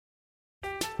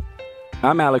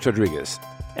I'm Alex Rodriguez.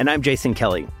 And I'm Jason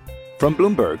Kelly. From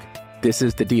Bloomberg, this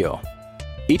is The Deal.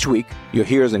 Each week, you'll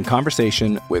hear us in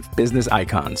conversation with business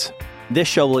icons. This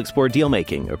show will explore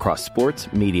deal-making across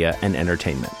sports, media, and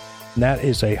entertainment. That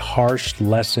is a harsh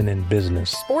lesson in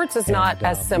business. Sports is not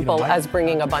as simple as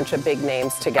bringing a bunch of big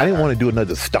names together. I didn't want to do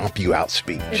another stomp you out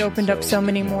speech. It opened up so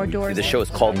many more doors. The show is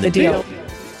called The Deal.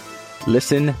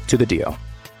 Listen to The Deal.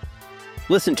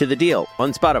 Listen to The Deal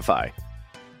on Spotify.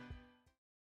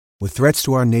 With threats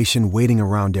to our nation waiting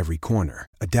around every corner,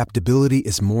 adaptability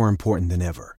is more important than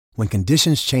ever. When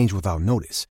conditions change without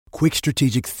notice, quick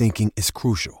strategic thinking is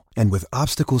crucial. And with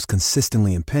obstacles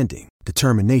consistently impending,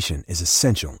 determination is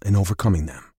essential in overcoming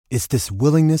them. It's this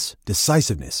willingness,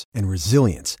 decisiveness, and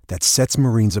resilience that sets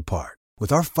Marines apart.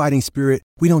 With our fighting spirit,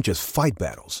 we don't just fight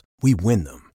battles, we win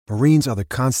them. Marines are the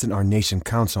constant our nation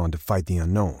counts on to fight the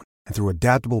unknown. And through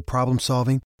adaptable problem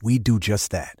solving, we do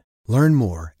just that. Learn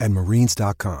more at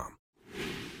Marines.com.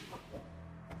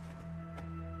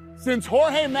 Since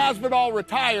Jorge Masvidal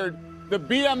retired, the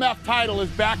BMF title is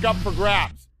back up for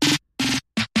grabs.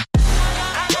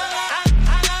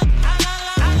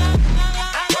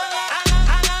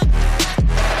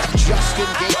 Justin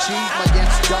Gaethje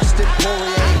against Dustin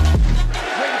Poirier.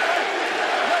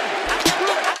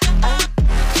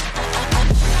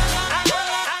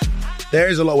 There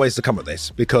is a lot of ways to come at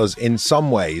this because in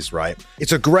some ways, right,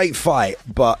 it's a great fight,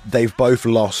 but they've both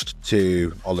lost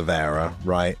to Oliveira,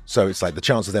 right? So it's like the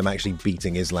chance of them actually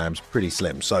beating Islam's pretty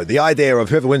slim. So the idea of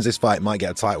whoever wins this fight might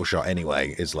get a title shot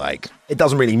anyway is like, it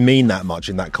doesn't really mean that much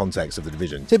in that context of the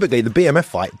division. Typically, the BMF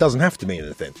fight doesn't have to mean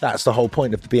anything. That's the whole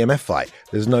point of the BMF fight.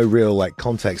 There's no real like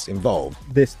context involved.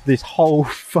 This whole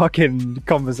fucking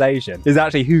conversation is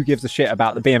actually who gives a shit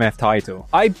about the BMF title.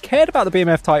 I cared about the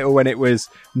BMF title when it was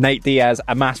Nate Diaz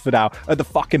and Masvidal at the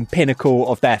fucking pinnacle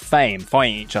of their fame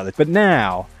fighting each other. But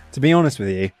now, to be honest with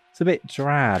you, it's a bit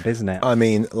drab, isn't it? I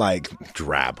mean, like,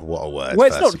 drab, what a word. Well,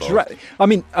 it's not drab. I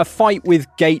mean, a fight with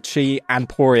Gaethje and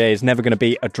Poirier is never going to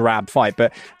be a drab fight,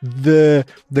 but the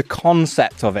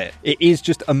concept of it is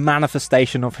just a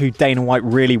manifestation of who Dana White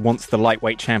really wants the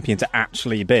lightweight champion to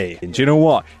actually be. And do you know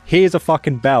what? Here's a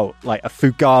fucking belt, like a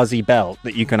Fugazi belt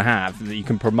that you can have, that you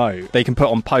can promote. They can put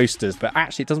on posters, but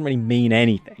actually it doesn't really mean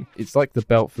anything. It's like the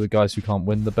belt for the guys who can't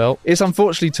win the belt. It's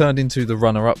unfortunately turned into the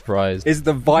runner-up prize. It's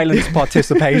the violence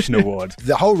participation award.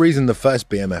 The whole reason the first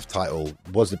BMF title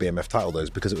was the BMF title, though, is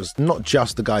because it was not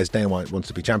just the guys Dana White wants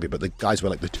to be champion, but the guys who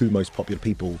were like the two most popular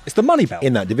people. It's the money belt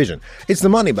in that division. It's the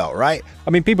money belt, right?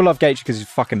 I mean, people love Gaethje because he's a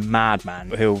fucking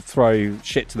madman. He'll throw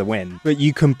shit to the wind, but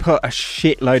you can put a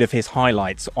shitload of his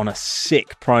highlights on a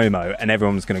sick promo, and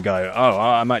everyone's going to go, "Oh,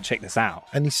 I might check this out."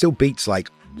 And he still beats like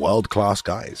world-class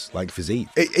guys like physique.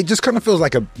 It just kind of feels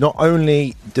like not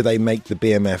only do they make the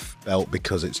BMF belt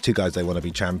because it's two guys they want to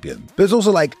be champion, but it's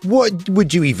also like, what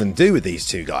would you even do with these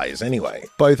two guys anyway?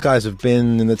 Both guys have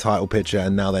been in the title picture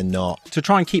and now they're not. To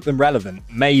try and keep them relevant,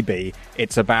 maybe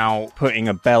it's about putting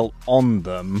a belt on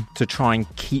them to try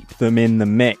and keep them in the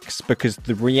mix, because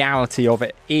the reality of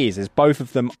it is both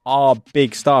of them are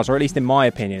big stars, or at least in my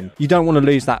opinion. You don't want to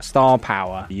lose that star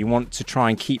power. You want to try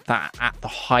and keep that at the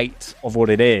height of what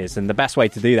it is, and the best way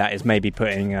to do that is maybe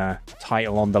putting a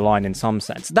title on the line in some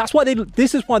sense. That's why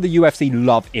this is why the UFC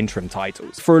love interim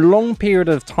titles. For a long period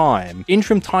of time,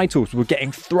 interim titles were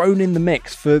getting thrown in the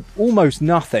mix for almost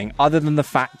nothing other than the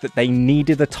fact that they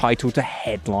needed a title to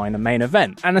headline a main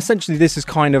event. And essentially this is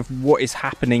kind of what is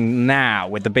happening now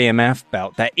with the BMF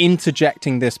belt. They're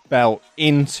interjecting this belt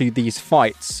into these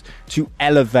fights to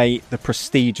elevate the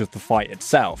prestige of the fight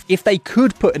itself. If they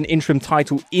could put an interim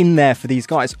title in there for these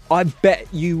guys, I bet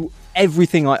you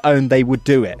everything I own they would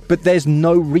do it. But there's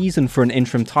no reason for an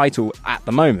interim title at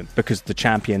the moment because the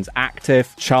champion's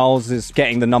active. Charles is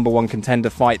getting the number one contender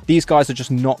fight. These guys are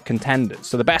just not contenders.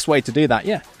 So the best way to do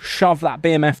that, shove that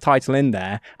BMF title in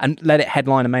there and let it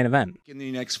headline a main event. In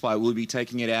the next fight, will we be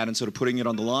taking it out and sort of putting it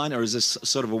on the line, or is this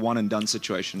sort of a one and done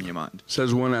situation in your mind?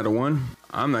 Says 1 out of 1.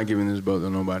 I'm not giving this belt to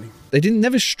nobody. They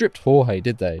never stripped Jorge,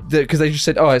 did they? Because they just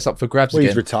said, "Oh, it's up for grabs again."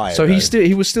 He's retired. So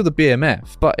he was still the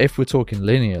BMF. But if we're talking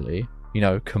linearly,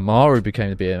 Kamaru became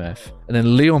the BMF, and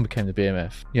then Leon became the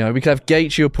BMF. We could have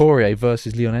Gaethje or Poirier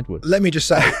versus Leon Edwards. Let me just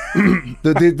say,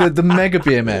 the mega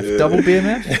BMF, double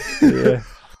BMF. Yeah.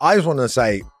 I just want to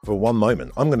say for one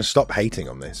moment, I'm going to stop hating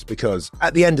on this because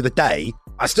at the end of the day,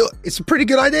 it's a pretty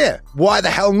good idea. Why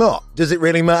the hell not? Does it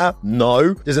really matter?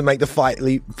 No. Does it make the fight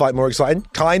more exciting?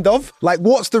 Kind of. Like,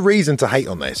 what's the reason to hate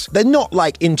on this? They're not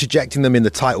like interjecting them in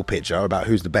the title picture about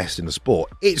who's the best in the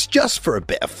sport. It's just for a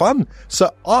bit of fun.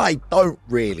 So I don't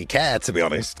really care, to be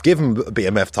honest. Give them a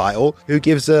BMF title. Who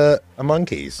gives a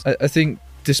monkeys? I think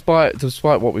despite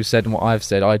what we've said and what I've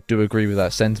said, I do agree with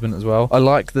that sentiment as well. I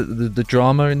like the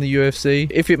drama in the UFC.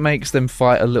 If it makes them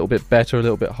fight a little bit better, a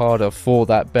little bit harder for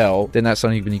that belt, then that's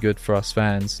only going to be good for us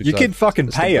fans. You could fucking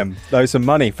pay them, though, some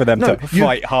money for them to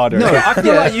fight harder. No, I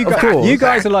feel like you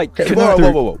guys are like...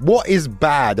 Whoa. What is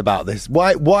bad about this?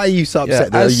 Why are you so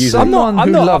upset that they're using... Someone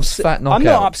who loves fat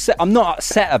knockout. I'm not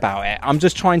upset about it. I'm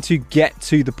just trying to get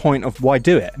to the point of why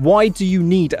do it. Why do you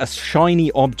need a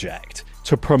shiny object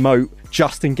to promote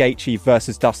Justin Gaethje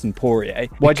versus Dustin Poirier?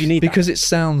 Why do you need that? Because it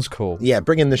sounds cool. Yeah,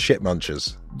 bring in the shit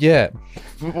munchers. Yeah.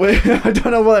 I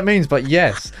don't know what that means, but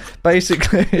yes.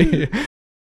 Basically.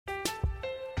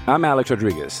 I'm Alex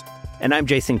Rodriguez. And I'm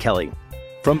Jason Kelly.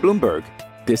 From Bloomberg,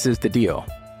 this is The Deal.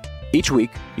 Each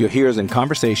week, you'll hear us in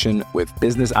conversation with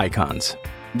business icons.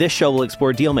 This show will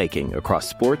explore deal-making across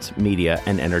sports, media,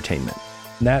 and entertainment.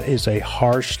 That is a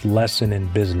harsh lesson in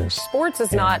business. Sports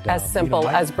is not as simple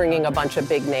as bringing a bunch of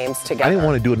big names together. I didn't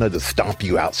want to do another stomp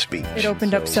you out speech. It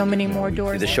opened up so many more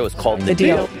doors. The show is called The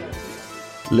Deal.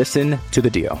 Listen to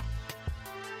The Deal.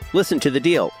 Listen to The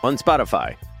Deal on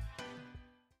Spotify.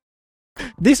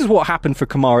 This is what happened for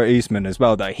Kamaru Usman as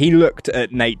well, though. He looked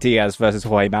at Nate Diaz versus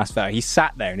Jorge Masvidal. He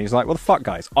sat there and he was like, "Well, the fuck,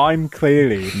 guys? I'm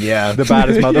clearly the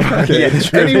baddest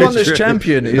motherfucker. Anyone that's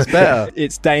champion is better."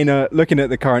 It's Dana looking at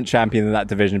the current champion of that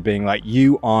division being like,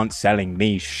 "You aren't selling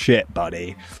me shit,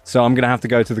 buddy. So I'm going to have to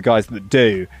go to the guys that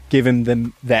do, giving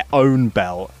them their own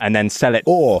belt and then sell it."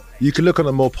 Or you could look on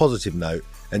a more positive note.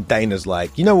 And Dana's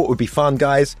like, you know what would be fun,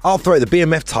 guys? I'll throw the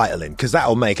BMF title in, because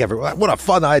that'll make everyone... What a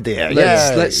fun idea.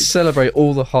 Let's celebrate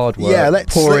all the hard work. Yeah,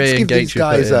 let's give these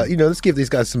guys... let's give these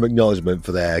guys some acknowledgement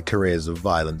for their careers of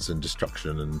violence and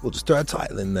destruction, and we'll just throw a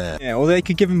title in there. Yeah, or they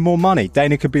could give him more money.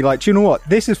 Dana could be like, do you know what?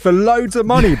 This is for loads of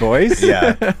money, boys.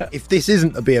 Yeah. If this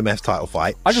isn't a BMF title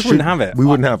fight... I just wouldn't have it. We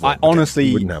wouldn't have one.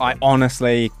 I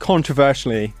honestly,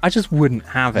 controversially, I just wouldn't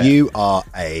have it. You are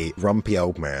a rumpy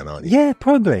old man, aren't you? Yeah,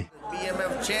 probably.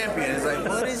 BMF champion is like,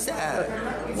 what is that?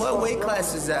 What weight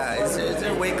class is that? Is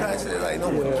there a weight class that like no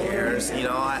one cares? You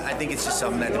know, I think it's just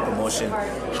something that the promotion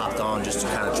hopped on just to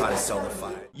kind of try to sell the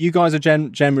fight. You guys are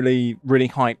generally really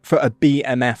hyped for a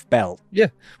BMF belt. Yeah.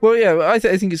 Well, yeah, I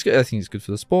think it's good. I think it's good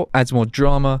for the sport. Adds more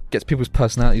drama, gets people's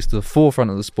personalities to the forefront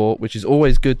of the sport, which is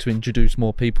always good to introduce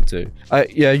more people to.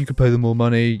 Yeah, you could pay them more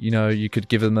money. You know, you could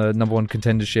give them a number one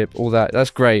contendership, all that.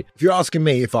 That's great. If you're asking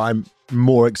me if I'm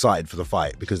more excited for the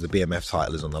fight because the BMF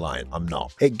title is on the line, I'm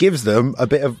not. It gives them a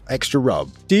bit of extra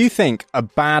rub. Do you think a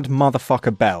bad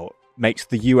motherfucker belt makes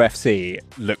the UFC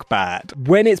look bad?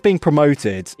 When it's being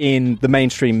promoted in the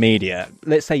mainstream media,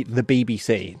 let's say the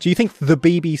BBC, do you think the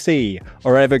BBC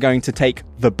are ever going to take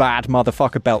the bad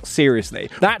motherfucker belt seriously?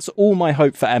 That's all my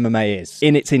hope for MMA is,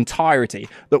 in its entirety,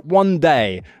 that one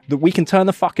day that we can turn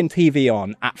the fucking TV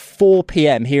on at 4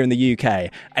 p.m. here in the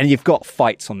UK and you've got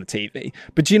fights on the TV.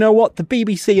 But do you know what? The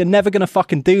BBC are never going to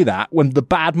fucking do that when the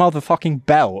bad motherfucking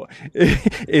belt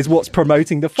is what's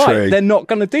promoting the fight. True. They're not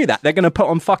going to do that. They're going to put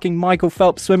on fucking Michael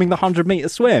Phelps swimming the 100-meter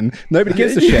swim. Nobody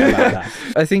gives a shit about that.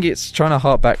 I think it's trying to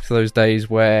hark back to those days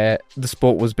where the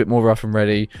sport was a bit more rough and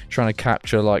ready, trying to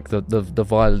capture like the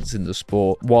violence in the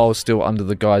sport while still under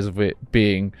the guise of it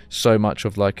being so much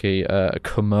of like a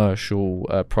commercial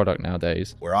product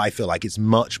nowadays. Where I feel like it's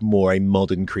much more a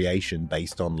modern creation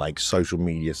based on like social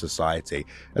media society.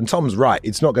 And Tom's right,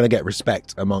 it's not going to get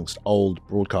respect amongst old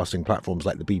broadcasting platforms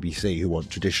like the BBC who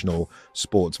want traditional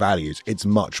sports values. It's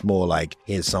much more like,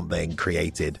 here's something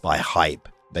created by hype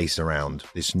based around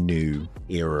this new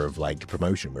era of like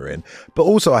promotion we're in. But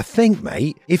also I think,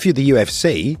 mate, if you're the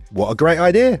UFC, what a great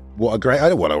idea. What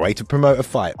a way to promote a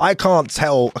fight. I can't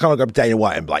go to Dana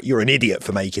White and be like, you're an idiot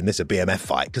for making this a BMF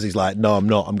fight, because he's like, no, I'm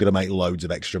not. I'm going to make loads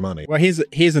of extra money. Well,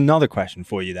 here's another question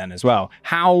for you then as well.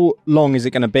 How long is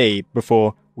it going to be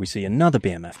before we see another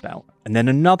BMF belt, and then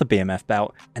another BMF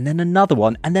belt, and then another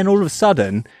one, and then all of a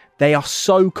sudden they are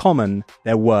so common,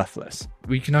 they're worthless?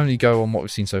 We can only go on what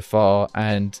we've seen so far,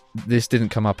 and this didn't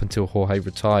come up until Jorge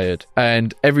retired.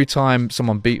 And every time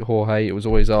someone beat Jorge, it was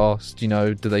always asked, you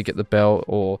know, do they get the belt?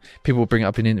 Or people would bring it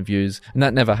up in interviews, and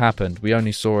that never happened. We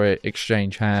only saw it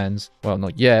exchange hands. Well,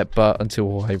 not yet, but until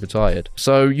Jorge retired.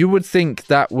 So you would think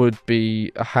that would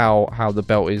be how the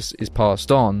belt is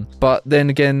passed on. But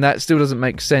then again, that still doesn't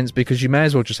make sense, because you may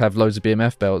as well just have loads of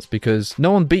BMF belts, because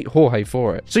no one beat Jorge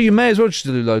for it. So you may as well just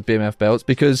do loads of BMF belts,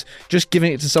 because just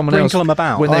giving it to someone else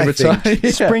about. When they retire.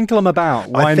 Yeah. Sprinkle them about.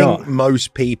 Why I not? think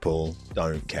most people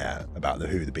don't care about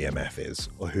who the BMF is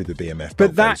or who the BMF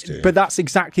But goes to. but that's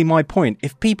exactly my point.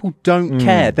 If people don't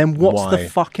care, then what's the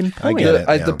fucking point? I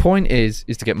get it, The point is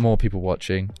to get more people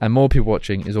watching, and more people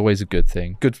watching is always a good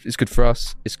thing. It's good for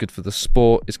us. It's good for the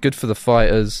sport. It's good for the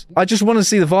fighters. I just want to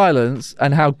see the violence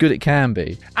and how good it can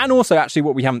be. And also, actually,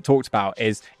 what we haven't talked about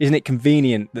is, isn't it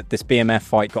convenient that this BMF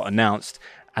fight got announced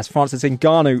as Francis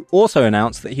Ngannou also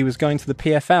announced that he was going to the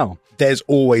PFL? There's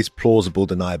always plausible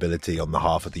deniability on the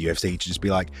half of the UFC to just be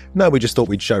like, no, we just thought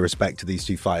we'd show respect to these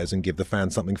two fighters and give the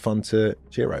fans something fun to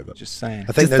cheer over. Just saying.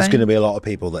 I think there's going to be a lot of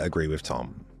people that agree with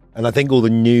Tom. And I think all the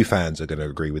new fans are going to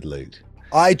agree with Luke.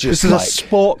 This is a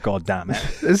sport,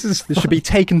 goddammit. This should be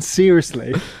taken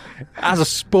seriously as a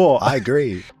sport. I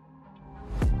agree.